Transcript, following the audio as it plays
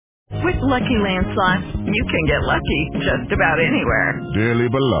With Lucky Land Slots, you can get lucky just about anywhere. Dearly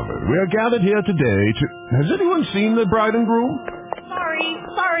beloved, we are gathered here today to... Has anyone seen the bride and groom?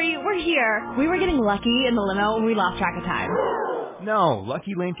 Sorry, we're here. We were getting lucky in the limo and we lost track of time. No,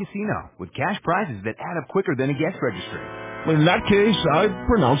 Lucky Land Casino, with cash prizes that add up quicker than a guest registry. In that case, I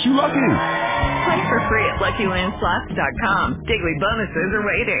pronounce you lucky. Play for free at LuckyLandSlots.com. Daily bonuses are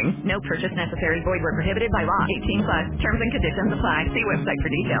waiting. No purchase necessary. Void where prohibited by law. 18 plus. Terms and conditions apply. See website for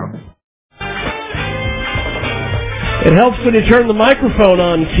details. It helps when you turn the microphone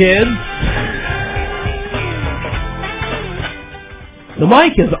on, kids. The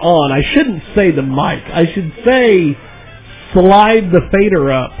mic is on. I shouldn't say the mic. I should say slide the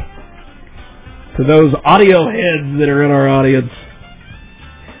fader up to those audio heads that are in our audience.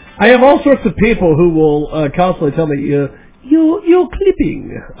 I have all sorts of people who will constantly tell me, you're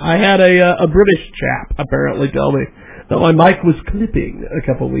clipping. I had a British chap apparently tell me that my mic was clipping a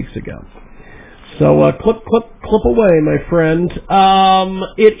couple of weeks ago. So clip away, my friend.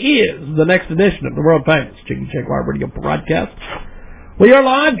 It is the next edition of the world famous Jiggy Jaguar Radio broadcast. We are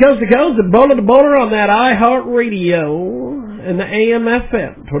live coast to coast and bowler to bowler on that iHeartRadio and the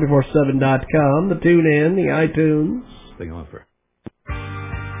AMFM 247.com, the TuneIn, the iTunes. Stay on for.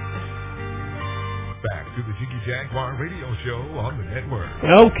 Back to the Jiggy Jaguar Radio Show on the network.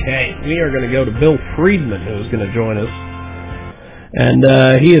 Okay, we are going to go to Bill Friedman, who is going to join us. And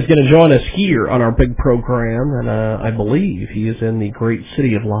he is going to join us here on our big program, and I believe he is in the great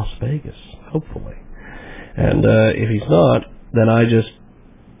city of Las Vegas, hopefully. And if he's not, then I just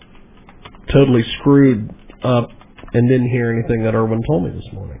totally screwed up and didn't hear anything that Erwin told me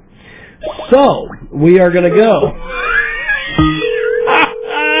this morning. So, we are going to go.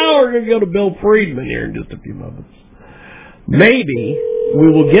 We're going to go to Bill Friedman here in just a few moments. Maybe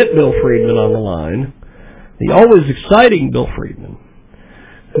we will get Bill Friedman on the line. The always exciting Bill Friedman,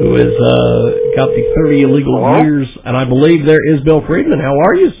 who has got the 30 illegal years, and I believe there is Bill Friedman. How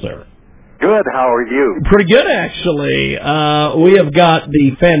are you, sir? Good. How are you? Pretty good, actually. We have got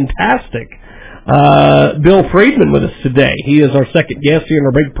the fantastic Bill Friedman with us today. He is our second guest here in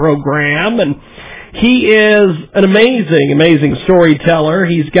our big program, and he is an amazing, amazing storyteller.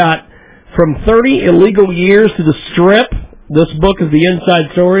 He's got From 30 Illegal Years to the Strip. This book is the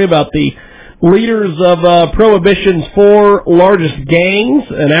inside story about the leaders of Prohibition's 4 largest gangs,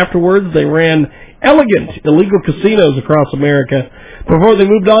 and afterwards they ran elegant illegal casinos across America before they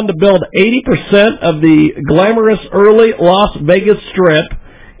moved on to build 80% of the glamorous early Las Vegas Strip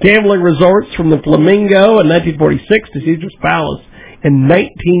gambling resorts, from the Flamingo in 1946 to Caesar's Palace in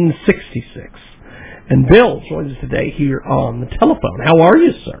 1966. And Bill joins us today here on the telephone. How are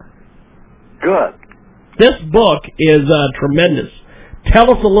you, sir? Good. This book is tremendous.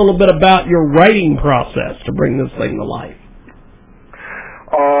 Tell us a little bit about your writing process to bring this thing to life.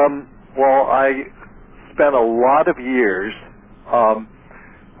 Well, I spent a lot of years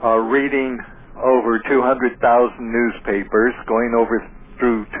reading over 200,000 newspapers, going over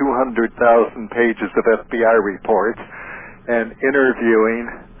through 200,000 pages of FBI reports, and interviewing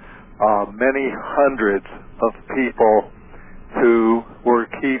many hundreds of people who were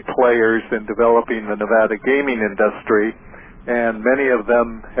key players in developing the Nevada gaming industry, and many of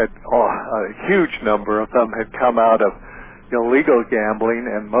them had, a huge number of them had come out of illegal gambling,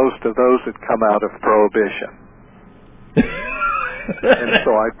 and most of those had come out of Prohibition. And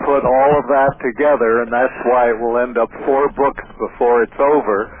so I put all of that together, and that's why it will end up 4 books before it's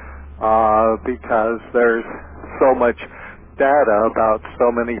over, because there's so much data about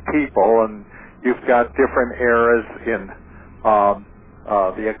so many people, and you've got different eras in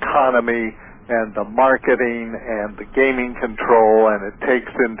the economy and the marketing and the gaming control, and it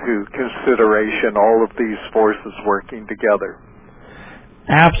takes into consideration all of these forces working together.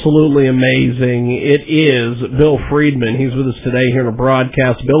 Absolutely amazing. It is Bill Friedman. He's with us today here in a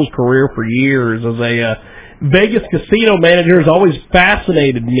broadcast. Bill's career for years as a Vegas casino manager has always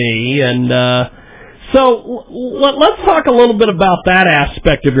fascinated me, and so let's talk a little bit about that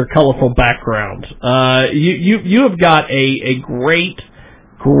aspect of your colorful background. You have got a great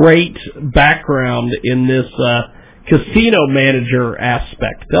background in this casino manager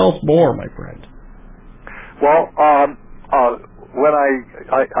aspect. Tell us more, my friend. Well, when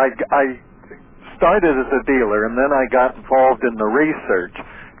I started as a dealer, and then I got involved in the research,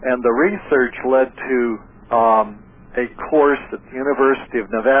 and the research led to a course at the University of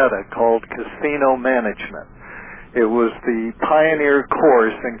Nevada called Casino Management. It was the pioneer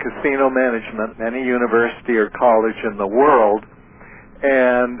course in casino management in any university or college in the world,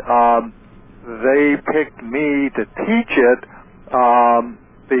 and they picked me to teach it.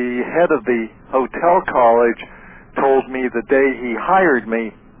 The head of the hotel college told me the day he hired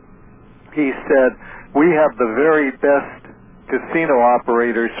me he said, we have the very best casino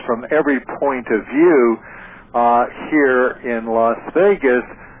operators from every point of view here in Las Vegas,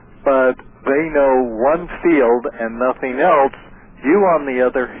 but they know one field and nothing else. You, on the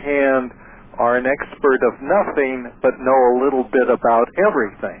other hand, are an expert of nothing, but know a little bit about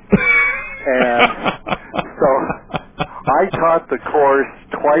everything. And so I taught the course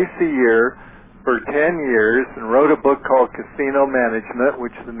twice a year for 10 years and wrote a book called Casino Management,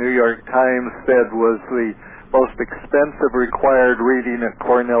 which the New York Times said was the most expensive required reading at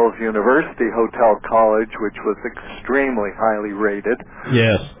Cornell's University Hotel College, which was extremely highly rated.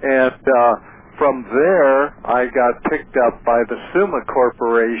 Yes. And from there, I got picked up by the Summa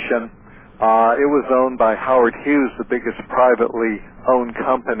Corporation. It was owned by Howard Hughes, the biggest privately owned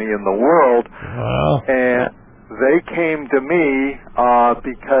company in the world. Wow. And they came to me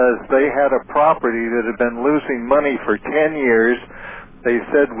because they had a property that had been losing money for 10 years. They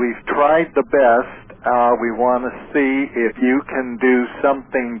said, we've tried the best. We want to see if you can do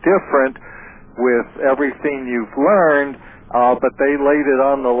something different with everything you've learned. But they laid it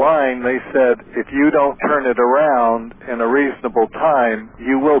on the line. They said, if you don't turn it around in a reasonable time,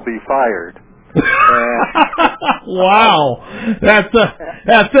 you will be fired. Wow. That's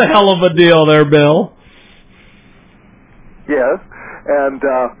a hell of a deal there, Bill. Yes, and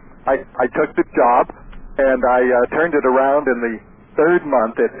I took the job, and I turned it around in the third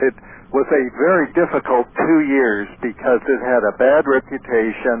month. It was a very difficult 2 years because it had a bad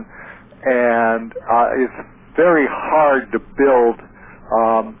reputation, and it's very hard to build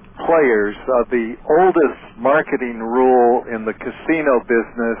players. The oldest marketing rule in the casino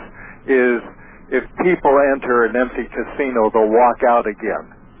business is if people enter an empty casino, they'll walk out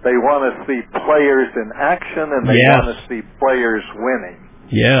again. They want to see players in action, and they want to see players winning.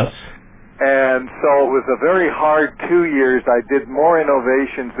 Yes. And so it was a very hard 2 years. I did more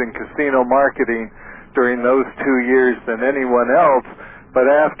innovations in casino marketing during those 2 years than anyone else. But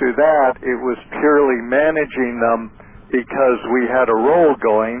after that, it was purely managing them because we had a roll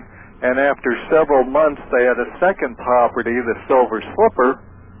going. And after several months, they had a second property, the Silver Slipper,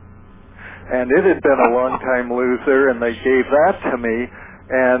 and it had been a long-time loser, and they gave that to me.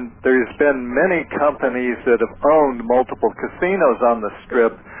 And there's been many companies that have owned multiple casinos on the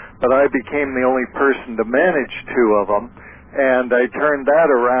Strip, but I became the only person to manage 2 of them. And I turned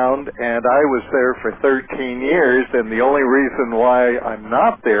that around, and I was there for 13 years, and the only reason why I'm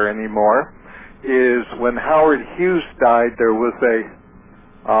not there anymore is when Howard Hughes died, there was a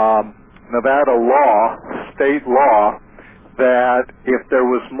Nevada law, state law, that if there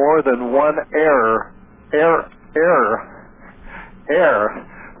was more than one heir,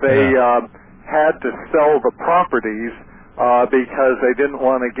 they had to sell the properties because they didn't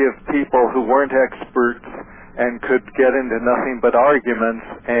want to give people who weren't experts and could get into nothing but arguments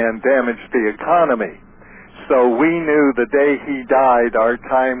and damage the economy. So we knew the day he died, our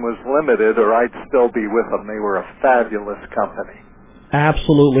time was limited, or I'd still be with them. They were a fabulous company.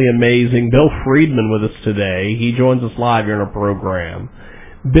 Absolutely amazing. Bill Friedman with us today. He joins us live here in our program.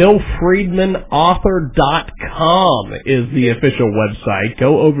 BillFriedmanAuthor.com is the official website.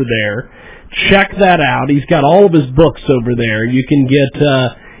 Go over there. Check that out. He's got all of his books over there. You can get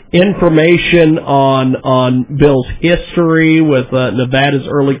information on Bill's history with Nevada's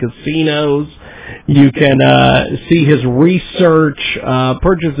early casinos. You can see his research,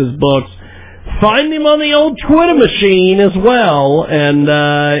 purchase his books. Find him on the old Twitter machine as well. And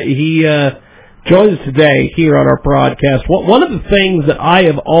he joins us today here on our broadcast. One of the things that I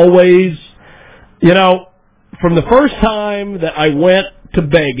have always, from the first time that I went to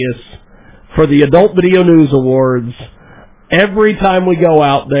Vegas for the Adult Video News Awards, every time we go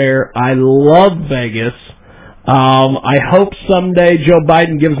out there, I love Vegas. I hope someday Joe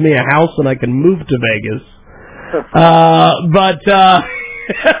Biden gives me a house and I can move to Vegas. But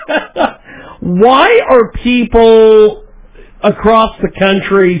why are people across the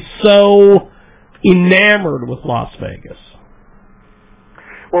country so enamored with Las Vegas?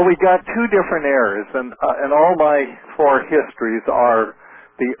 Well, we got 2 different eras, and all my 4 histories are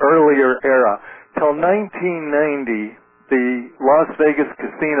the earlier era. Till 1990, the Las Vegas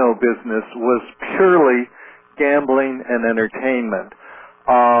casino business was purely gambling and entertainment.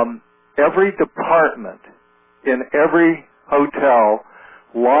 Every department in every hotel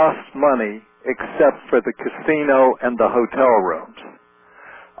lost money except for the casino and the hotel rooms.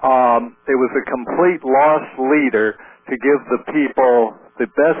 It was a complete loss leader to give the people the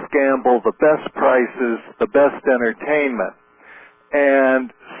best gamble, the best prices, the best entertainment.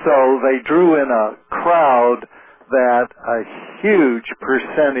 And so they drew in a crowd that a huge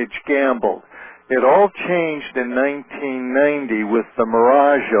percentage gambled. It all changed in 1990 with the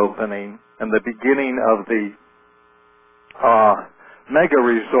Mirage opening and the beginning of the mega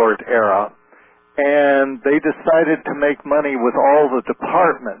resort era, and they decided to make money with all the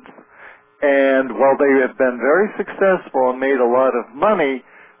departments. And while they had been very successful and made a lot of money,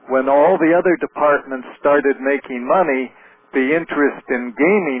 when all the other departments started making money, the interest in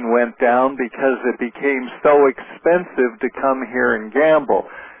gaming went down because it became so expensive to come here and gamble.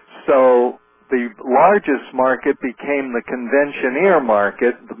 So the largest market became the conventioneer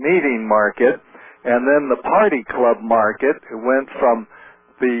market, the meeting market, and then the party club market. It went from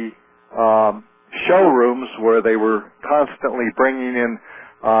the showrooms where they were constantly bringing in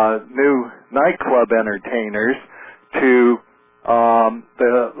new nightclub entertainers to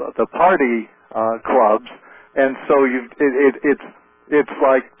the party clubs, and so it's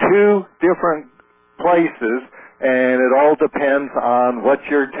like two different places, and it all depends on what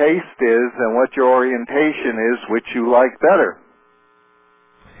your taste is and what your orientation is, which you like better.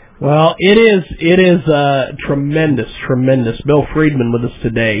 Well, it is tremendous. Bill Friedman with us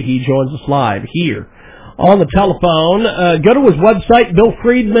today. He joins us live here on the telephone. Go to his website,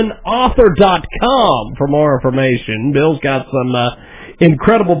 BillFriedmanAuthor.com, for more information. Bill's got some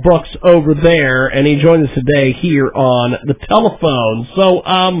incredible books over there, and he joins us today here on the telephone. So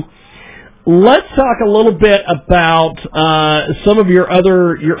let's talk a little bit about some of your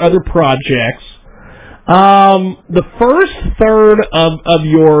other projects. The first third of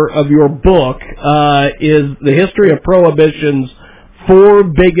your book is the history of Prohibition's 4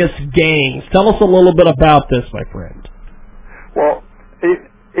 biggest gangs. Tell us a little bit about this, my friend. Well, it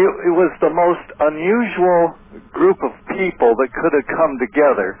was the most unusual group of people that could have come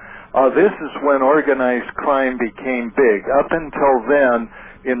together. This is when organized crime became big. Up until then,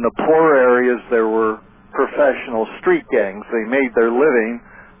 in the poor areas, there were professional street gangs. They made their living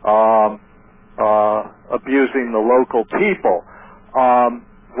abusing the local people.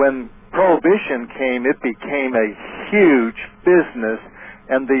 When Prohibition came, it became a huge business,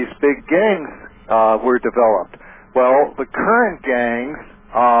 and these big gangs were developed. Well, the current gangs,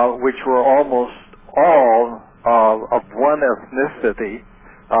 which were almost all of one ethnicity,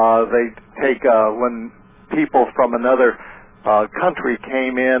 they take when people from another country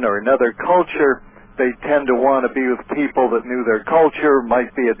came in or another culture, they tend to want to be with people that knew their culture,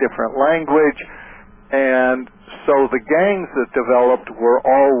 might be a different language, and so the gangs that developed were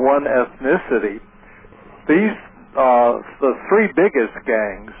all one ethnicity. These, the 3 biggest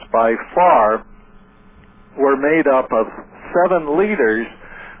gangs by far, were made up of 7 leaders.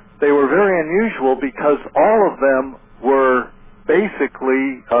 They were very unusual because all of them were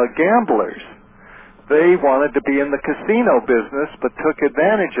basically gamblers. They wanted to be in the casino business but took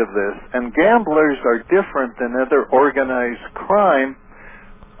advantage of this. And gamblers are different than other organized crime.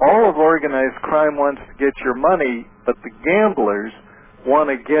 All of organized crime wants to get your money, but the gamblers want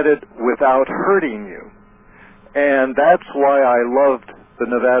to get it without hurting you. And that's why I loved the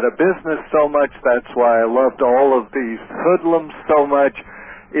Nevada business so much. That's why I loved all of these hoodlums so much,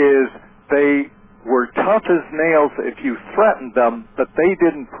 is they were tough as nails if you threatened them, but they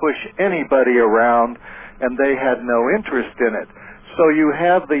didn't push anybody around, and they had no interest in it. So you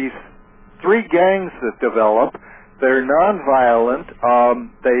have these 3 gangs that develop. They're nonviolent.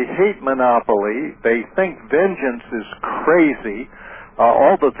 They hate monopoly. They think vengeance is crazy.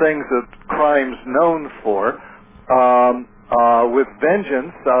 All the things that crime's known for. With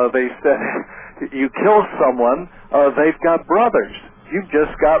vengeance, they said, you kill someone, they've got brothers. You've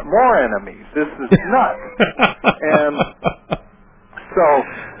just got more enemies. This is nuts. And so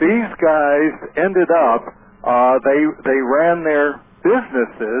these guys ended up, they ran their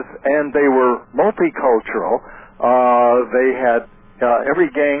businesses, and they were multicultural. They had every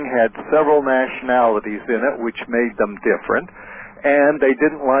gang had several nationalities in it, which made them different, and they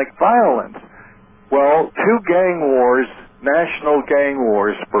didn't like violence. Well, 2 gang wars, national gang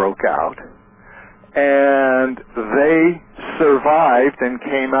wars, broke out, and they survived and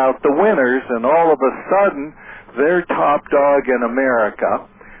came out the winners, and all of a sudden, they're top dog in America.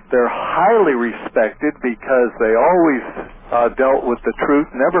 They're highly respected because they always dealt with the truth,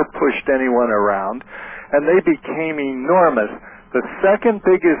 never pushed anyone around, and they became enormous. The second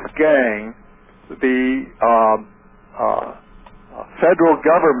biggest gang, the federal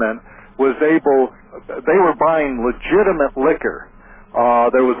government was able, they were buying legitimate liquor.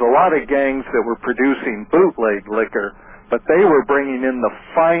 There was a lot of gangs that were producing bootleg liquor, but they were bringing in the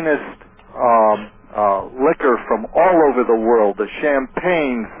finest liquor from all over the world, the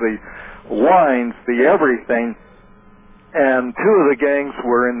champagnes, the wines, the everything. And 2 of the gangs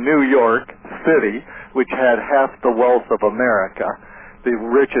were in New York City, which had half the wealth of America. the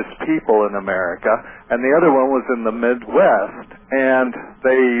richest people in America, and the other one was in the Midwest, and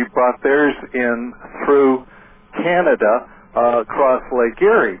they brought theirs in through Canada across Lake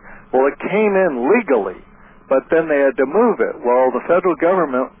Erie. Well, it came in legally, but then they had to move it. Well, the federal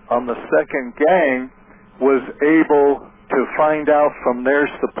government on the second gang was able to find out from their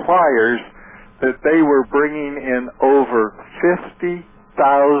suppliers that they were bringing in over 50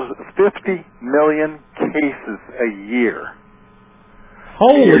 million cases a year.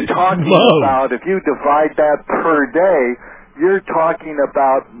 Holy You're talking smokes. about, if you divide that per day, you're talking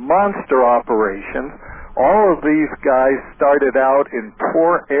about monster operations. All of these guys started out in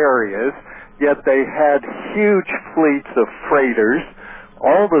poor areas, yet they had huge fleets of freighters,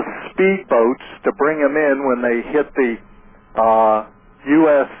 all the speedboats to bring them in when they hit the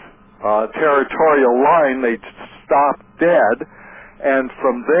U.S. Territorial line. They'd stop dead, and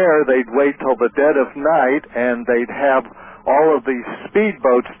from there they'd wait till the dead of night, and they'd have all of these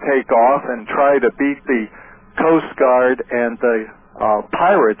speedboats take off and try to beat the Coast Guard and the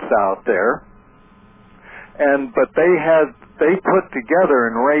pirates out there. But they put together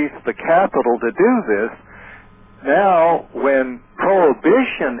and raised the capital to do this. Now, when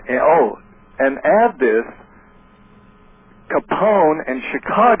Prohibition, and add this, Capone and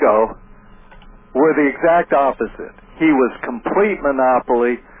Chicago were the exact opposite. He was complete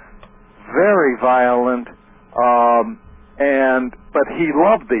monopoly, very violent, but he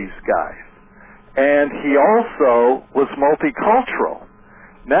loved these guys. And he also was multicultural.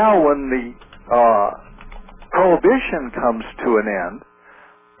 Now when the Prohibition comes to an end,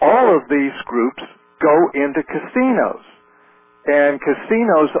 all of these groups go into casinos. And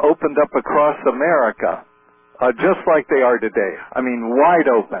casinos opened up across America, just like they are today. I mean, wide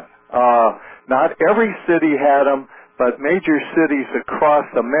open. Not every city had them, but major cities across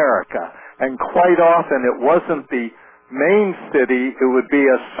America. And quite often it wasn't the main city, it would be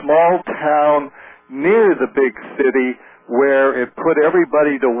a small town near the big city where it put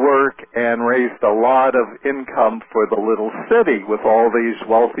everybody to work and raised a lot of income for the little city with all these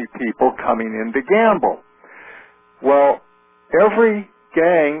wealthy people coming in to gamble. Well, every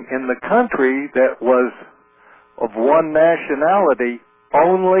gang in the country that was of one nationality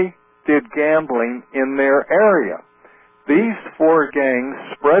only did gambling in their area. These four gangs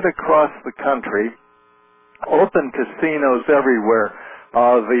spread across the country, opened casinos everywhere.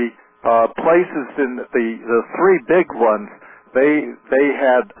 The places in the three big ones, they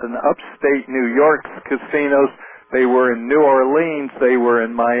had an upstate New York casinos. They were in New Orleans. They were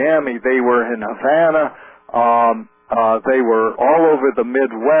in Miami. They were in Havana. They were all over the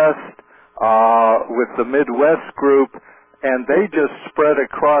Midwest with the Midwest group, and they just spread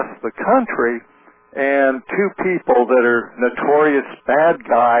across the country. And two people that are notorious bad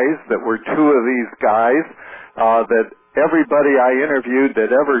guys, that were two of these guys, that everybody I interviewed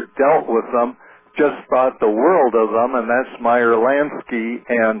that ever dealt with them just thought the world of them, and that's Meyer Lansky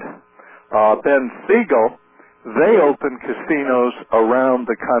and Ben Siegel. They opened casinos around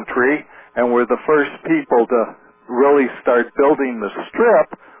the country and were the first people to really start building the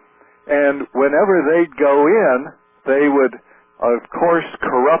Strip. And whenever they'd go in, they would, of course,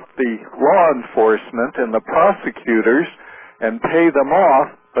 corrupt the law enforcement and the prosecutors and pay them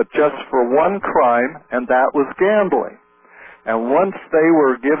off, but just for one crime, and that was gambling. And once they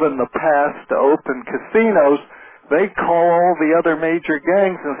were given the pass to open casinos, they'd call all the other major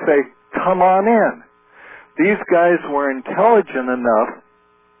gangs and say, come on in. These guys were intelligent enough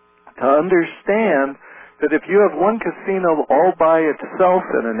to understand that if you have one casino all by itself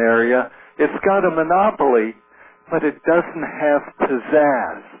in an area, it's got a monopoly, but it doesn't have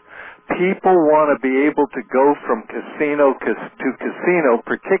pizzazz. People want to be able to go from casino to casino,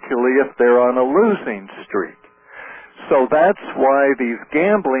 particularly if they're on a losing streak. So that's why these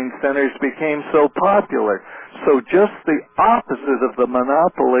gambling centers became so popular. So just the opposite of the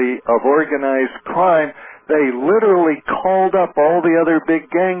monopoly of organized crime, they literally called up all the other big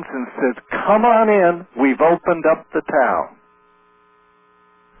gangs and said, come on in, we've opened up the town.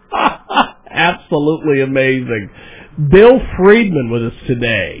 Absolutely amazing. Bill Friedman with us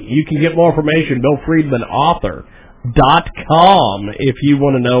today. You can get more information, BillFriedmanAuthor.com, if you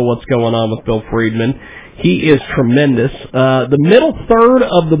want to know what's going on with Bill Friedman. He is tremendous. The middle third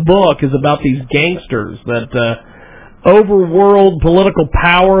of the book is about these gangsters that overworld political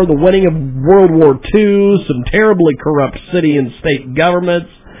power, the winning of World War II, some terribly corrupt city and state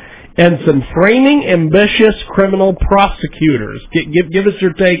governments, and some framing ambitious criminal prosecutors. Give us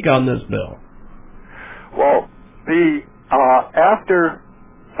your take on this, Bill. Well, after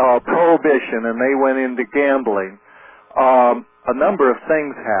Prohibition and they went into gambling, a number of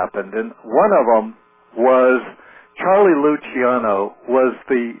things happened, and one of them was Charlie Luciano was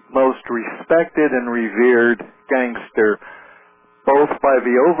the most respected and revered gangster both by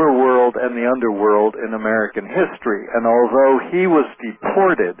the overworld and the underworld in American history. And although he was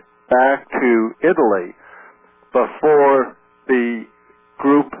deported back to Italy before the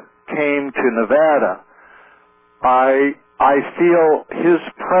group came to Nevada, I feel his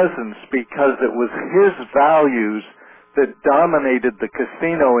presence, because it was his values that dominated the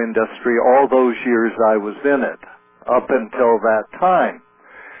casino industry all those years I was in it, up until that time.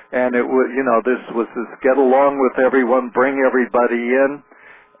 And it was, this was this get along with everyone, bring everybody in.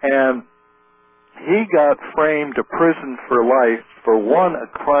 And he got framed to prison for life for, one, a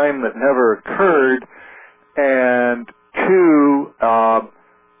crime that never occurred, and two,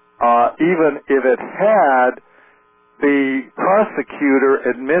 even if it had, the prosecutor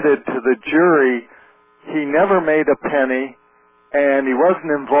admitted to the jury he never made a penny and he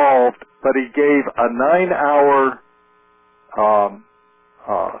wasn't involved, but he gave a 9-hour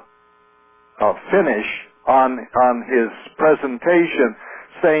finish on his presentation,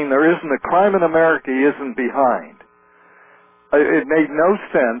 saying there isn't a crime in America he isn't behind. It made no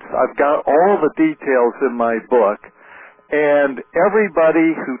sense. I've got all the details in my book, and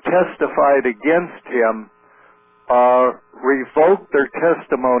everybody who testified against him revoked their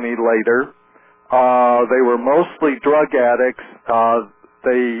testimony later. They were mostly drug addicts.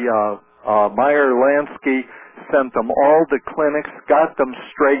 Meyer Lansky sent them all to clinics, got them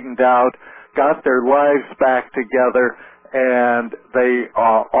straightened out, got their lives back together, and they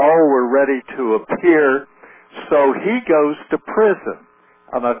all were ready to appear. So he goes to prison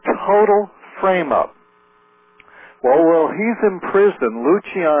on a total frame-up. Well, while he's in prison,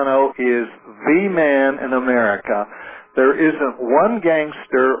 Luciano is the man in America. There isn't one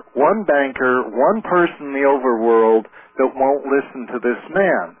gangster, one banker, one person in the overworld that won't listen to this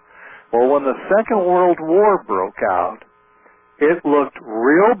man. Well, when the Second World War broke out, it looked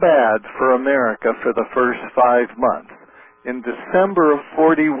real bad for America for the first 5 months. In December of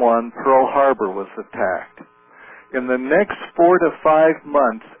 41, Pearl Harbor was attacked. In the next 4 to 5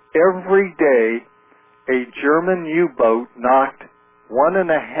 months, every day, a German U-boat knocked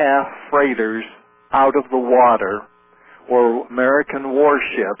 1.5 freighters out of the water, or American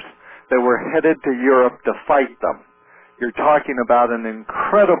warships that were headed to Europe to fight them. You're talking about an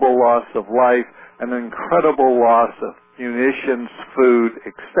incredible loss of life, an incredible loss of munitions, food,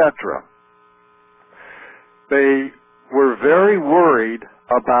 etc. They were very worried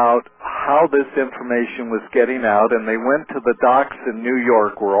about how this information was getting out, and they went to the docks in New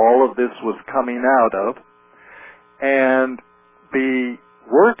York where all of this was coming out of, and the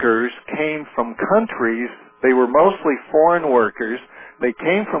workers came from countries, they were mostly foreign workers, they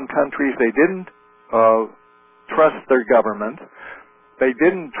came from countries they didn't trust their government, they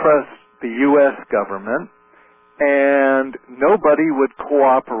didn't trust the U.S. government, and nobody would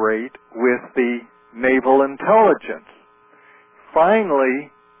cooperate with the naval intelligence.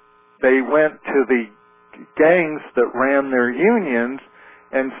 Finally, they went to the gangs that ran their unions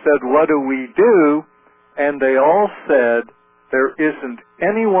and said, what do we do? And they all said, there isn't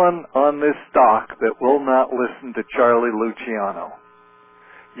anyone on this dock that will not listen to Charlie Luciano.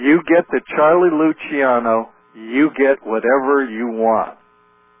 You get to Charlie Luciano, you get whatever you want.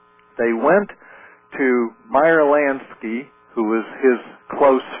 They went to Meyer Lansky, who was his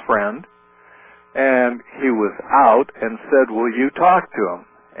close friend, and he was out and said, will you talk to him?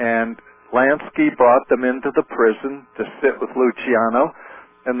 And Lansky brought them into the prison to sit with Luciano,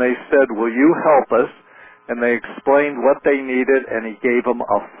 and they said, will you help us? And they explained what they needed, and he gave them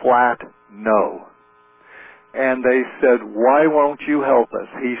a flat no. And they said, why won't you help us?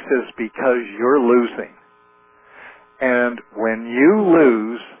 He says, because you're losing. And when you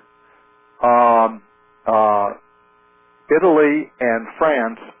lose, Italy and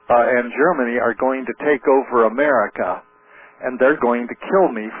France and Germany are going to take over America, and they're going to kill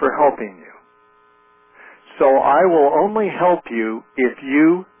me for helping you. So I will only help you if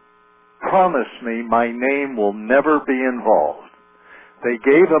you promise me my name will never be involved. They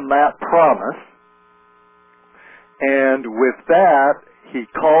gave him that promise, and with that, he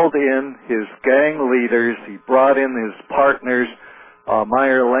called in his gang leaders, he brought in his partners,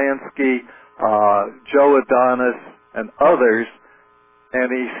 Meyer Lansky, Joe Adonis, and others, and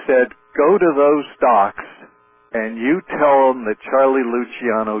he said, go to those docks and you tell them that Charlie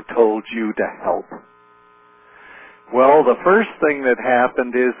Luciano told you to help. Well, the first thing that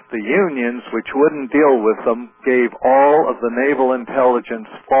happened is the unions, which wouldn't deal with them, gave all of the naval intelligence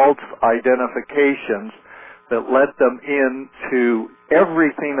false identifications that let them into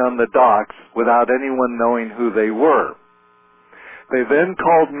everything on the docks without anyone knowing who they were. They then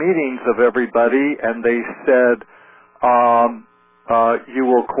called meetings of everybody, and they said, you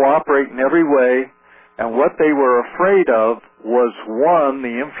will cooperate in every way. And what they were afraid of was, one,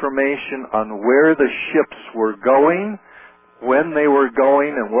 the information on where the ships were going, when they were going,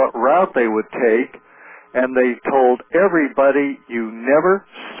 and what route they would take. And they told everybody, you never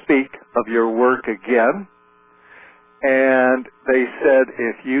speak of your work again. And they said,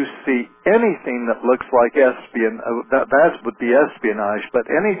 if you see anything that looks like that would be espionage, but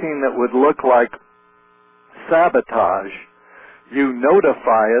anything that would look like sabotage, you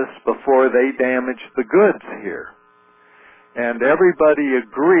notify us before they damage the goods here. And everybody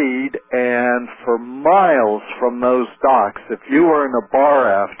agreed, and for miles from those docks, if you were in a bar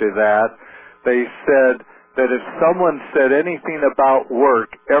after that, they said that if someone said anything about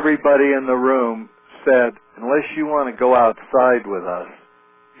work, everybody in the room said, unless you want to go outside with us,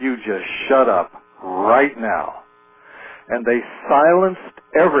 you just shut up right now. And they silenced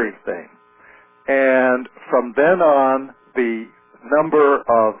everything. And from then on, the number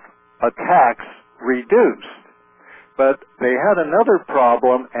of attacks reduced. But they had another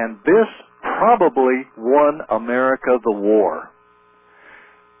problem, and this probably won America the war.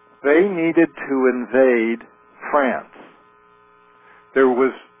 They needed to invade France. There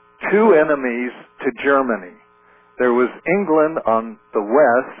was two enemies to Germany. There was England on the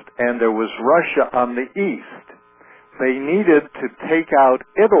west, and there was Russia on the east. They needed to take out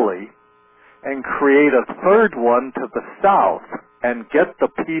Italy and create a third one to the south and get the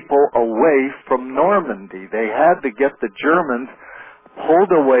people away from Normandy. They had to get the Germans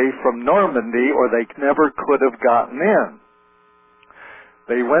pulled away from Normandy, or they never could have gotten in.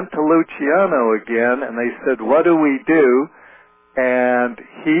 They went to Luciano again, and they said, what do we do? And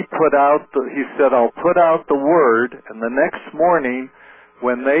he said, I'll put out the word. And the next morning,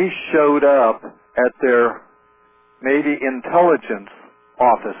 when they showed up at their Navy intelligence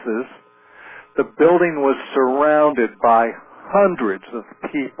offices, the building was surrounded by hundreds of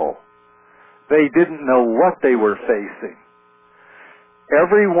people. They didn't know what they were facing.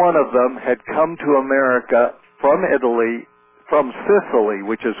 Every one of them had come to America from Italy, from Sicily,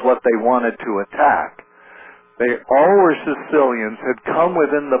 which is what they wanted to attack. They all were Sicilians, had come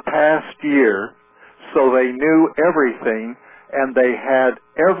within the past year, so they knew everything, and they had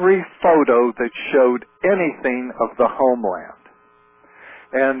every photo that showed anything of the homeland.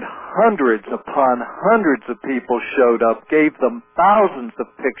 And hundreds upon hundreds of people showed up, gave them thousands of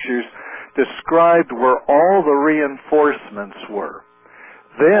pictures, described where all the reinforcements were.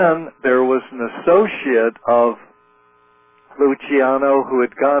 Then there was an associate of Luciano who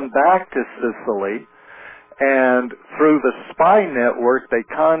had gone back to Sicily, and through the spy network they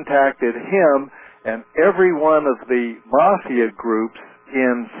contacted him and every one of the mafia groups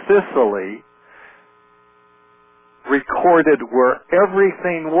in Sicily recorded where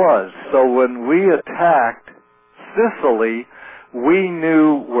everything was. So when we attacked Sicily, we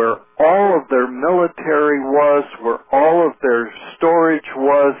knew where all of their military was, where all of their storage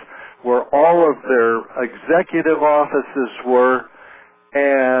was, where all of their executive offices were,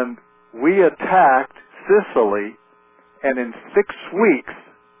 and we attacked Sicily, and in 6 weeks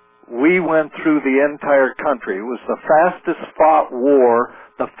we went through the entire country. It was the fastest fought war,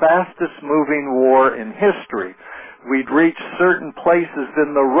 the fastest moving war in history. We'd reach certain places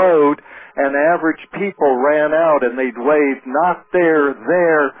in the road, and average people ran out and they'd wave, not there,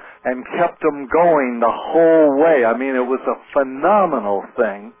 there, and kept them going the whole way. I mean, it was a phenomenal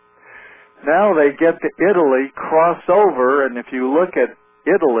thing. Now they get to Italy, cross over, and if you look at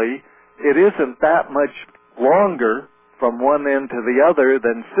Italy, it isn't that much longer from one end to the other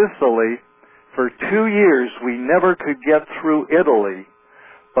than Sicily. For 2 years, we never could get through Italy,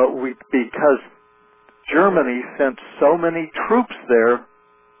 but because Germany sent so many troops there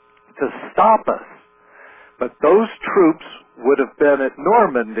to stop us. But those troops would have been at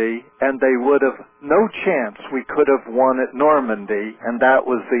Normandy, and they would have no chance we could have won at Normandy, and that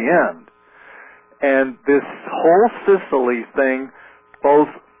was the end. And this whole Sicily thing, both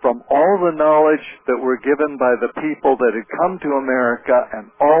from all the knowledge that were given by the people that had come to America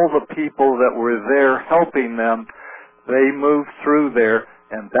and all the people that were there helping them, they moved through there,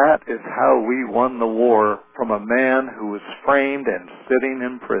 and that is how we won the war from a man who was framed and sitting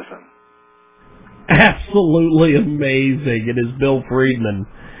in prison. Absolutely amazing. It is Bill Friedman.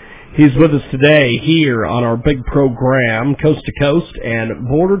 He's with us today here on our big program, Coast to Coast and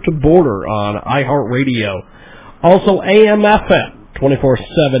Border to Border on iHeartRadio. Also AM/FM,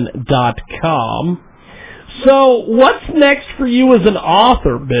 247.com. So what's next for you as an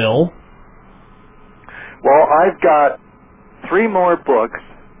author, Bill? Well, I've got 3 more books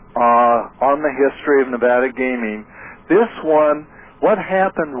on the history of Nevada gaming. This one, what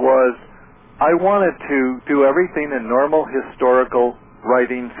happened was I wanted to do everything in normal historical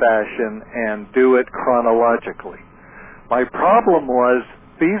writing fashion and do it chronologically. My problem was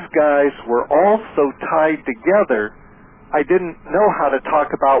these guys were all so tied together, I didn't know how to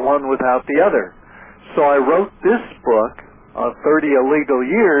talk about one without the other. So I wrote this book, 30 Illegal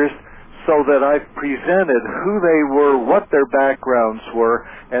Years, so that I've presented who they were, what their backgrounds were,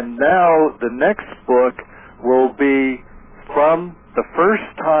 and now the next book will be from the first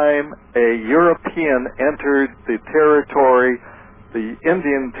time a European entered the territory, the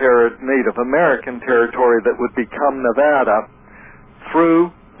Native American territory that would become Nevada,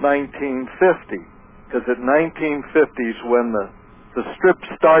 through 1950. Because at 1950s when the strip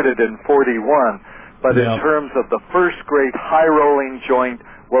started in 41, but in terms of the first great high-rolling joint,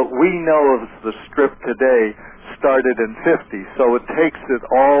 what we know of the strip today started in 50. So it takes it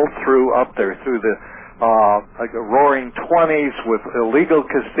all through up there, through the like the roaring 20s with illegal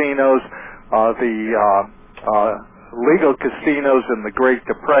casinos, the legal casinos in the Great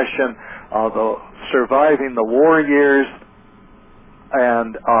Depression, the surviving the war years,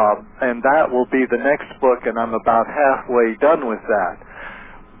 and that will be the next book, and I'm about halfway done with that.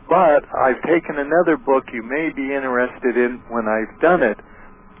 But I've taken another book you may be interested in when I've done it.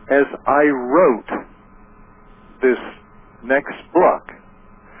 As I wrote this next book,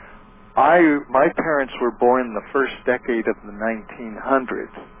 my parents were born in the first decade of the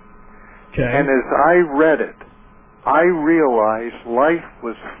 1900s. Okay. And as I read it, I realized life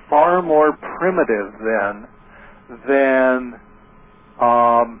was far more primitive then than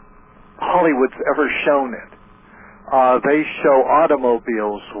Hollywood's ever shown it. They show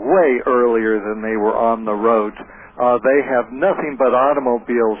automobiles way earlier than they were on the roads. They have nothing but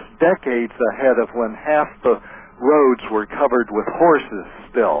automobiles decades ahead of when half the roads were covered with horses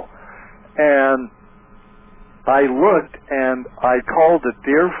still. And I looked and I called a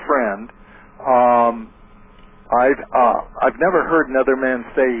dear friend. I've never heard another man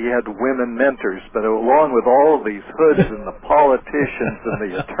say he had women mentors, but along with all of these hoods and the politicians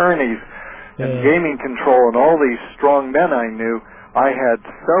and the attorneys and gaming control and all these strong men I knew, I had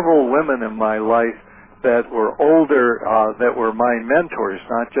several women in my life that were older, that were my mentors,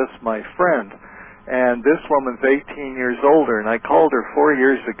 not just my friends. And this woman's 18 years older, and I called her 4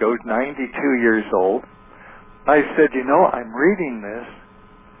 years ago, 92 years old. I said, you know, I'm reading this,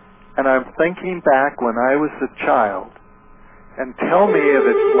 and I'm thinking back when I was a child, and tell me if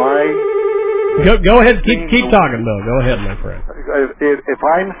it's my... Go ahead, keep talking, Bill. Go ahead, my friend. If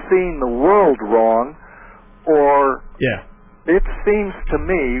I'm seeing the world wrong, or... Yeah. It seems to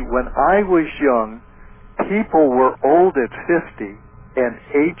me, when I was young, people were old at 50 and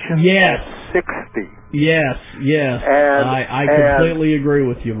ancient at 60. Yes. And I completely agree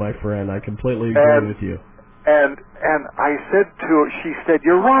with you, my friend. I completely agree with you. And I said to her, she said,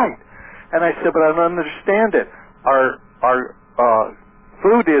 you're right. And I said, but I don't understand it. Our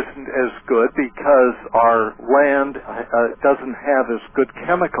food isn't as good because our land doesn't have as good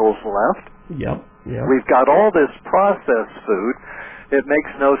chemicals left. Yep. We've got all this processed food. It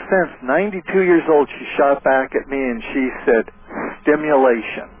makes no sense. 92 years old, she shot back at me and she said,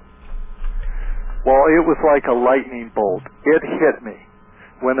 stimulation. Well, it was like a lightning bolt. It hit me.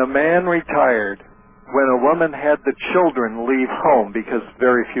 When a man retired, when a woman had the children leave home, because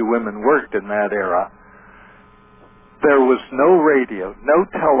very few women worked in that era, there was no radio, no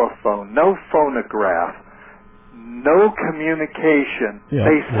telephone, no phonograph, no communication.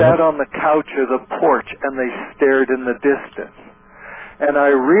 They sat on the couch or the porch and they stared in the distance. And I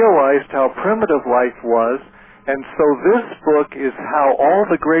realized how primitive life was, and so this book is how all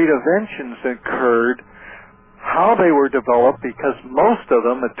the great inventions occurred, how they were developed, because most of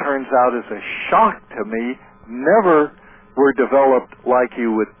them, it turns out as a shock to me, never were developed like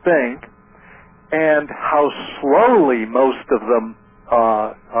you would think, and how slowly most of them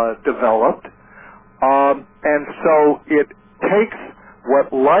developed. And so it takes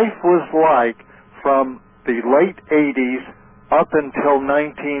what life was like from the late 80s up until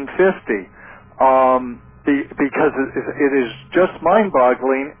 1950, because it is just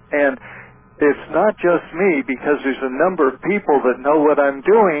mind-boggling, and it's not just me, because there's a number of people that know what I'm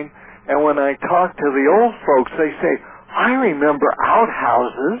doing, and when I talk to the old folks, they say, I remember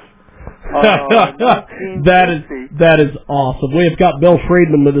outhouses. That is awesome. We have got Bill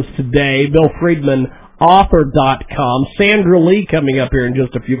Friedman with us today. Bill Friedman, author.com. Sandra Lee coming up here in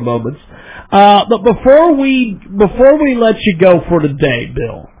just a few moments. But before we let you go for today,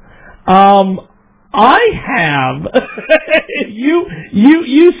 Bill, I have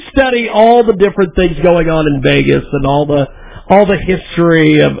you study all the different things going on in Vegas and all the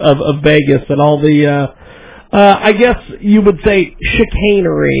history of Vegas and all the I guess you would say,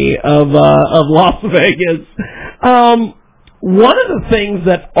 chicanery of Las Vegas. One of the things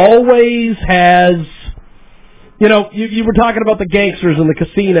that always has, you were talking about the gangsters and the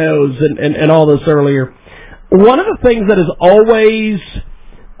casinos and all this earlier. One of the things that has always,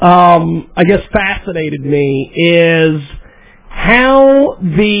 I guess, fascinated me is how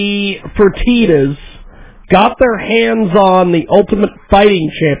the Fertittas got their hands on the Ultimate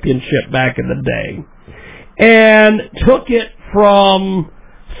Fighting Championship back in the day and took it from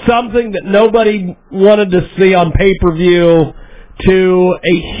something that nobody wanted to see on pay-per-view to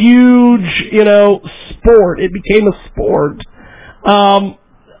a huge, sport. It became a sport.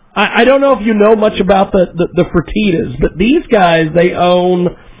 I don't know if you know much about the Fertittas, but these guys, they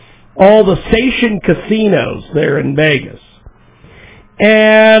own all the Station casinos there in Vegas.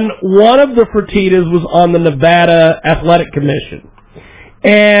 And one of the Fertittas was on the Nevada Athletic Commission.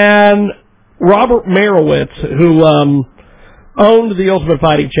 And Robert Merowitz, who owned the Ultimate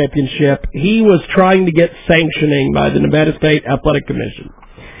Fighting Championship, he was trying to get sanctioning by the Nevada State Athletic Commission.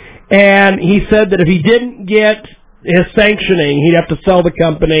 And he said that if he didn't get his sanctioning, he'd have to sell the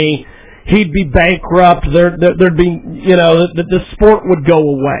company, he'd be bankrupt, there'd be, the sport would go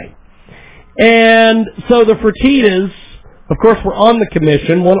away. And so the Fertittas, of course, were on the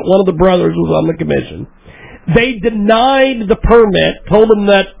commission. One of the brothers was on the commission. They denied the permit, told them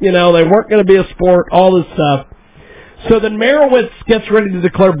that, they weren't going to be a sport, all this stuff. So then Merowitz gets ready to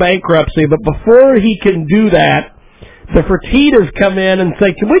declare bankruptcy, but before he can do that, the Fertittas come in and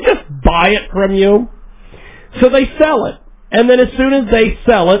say, can we just buy it from you? So they sell it. And then as soon as they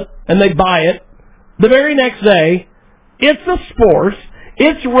sell it and they buy it, the very next day, it's a sport,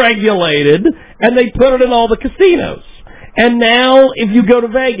 it's regulated, and they put it in all the casinos. And now, if you go to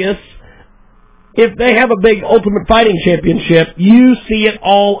Vegas, if they have a big Ultimate Fighting Championship, you see it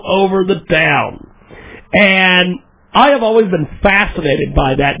all over the town. And I have always been fascinated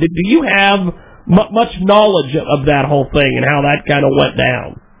by that. Do you have much knowledge of that whole thing and how that kind of went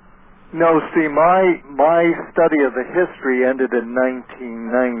down? No, see, my study of the history ended in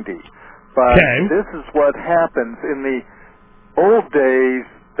 1990. But This is what happens. In the old days,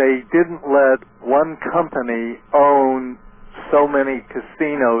 they didn't let one company own so many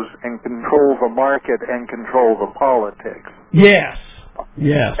casinos and control the market and control the politics. Yes.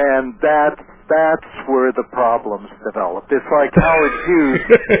 And that's where the problems developed. It's like Howard Hughes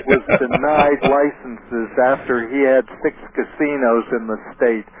was denied licenses after he had 6 casinos in the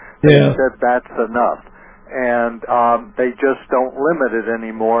state. They said that's enough. And they just don't limit it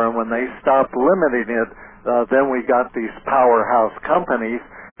anymore. And when they stopped limiting it, then we got these powerhouse companies.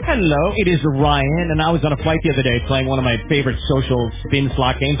 Hello, it is Ryan, and I was on a flight the other day playing one of my favorite social spin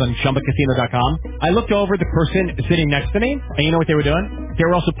slot games on ChumbaCasino.com. I looked over the person sitting next to me, and you know what they were doing? They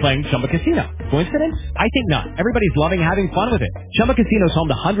were also playing Chumba Casino. Coincidence? I think not. Everybody's loving having fun with it. Chumba Casino is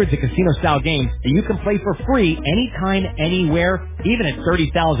home to hundreds of casino-style games that you can play for free anytime, anywhere, even at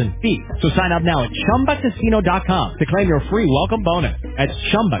 30,000 feet. So sign up now at ChumbaCasino.com to claim your free welcome bonus. That's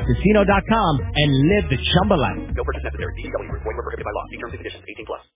ChumbaCasino.com and live the Chumba life. No purchase necessary. VGW. Void where prohibited by law. See terms and conditions. 18+.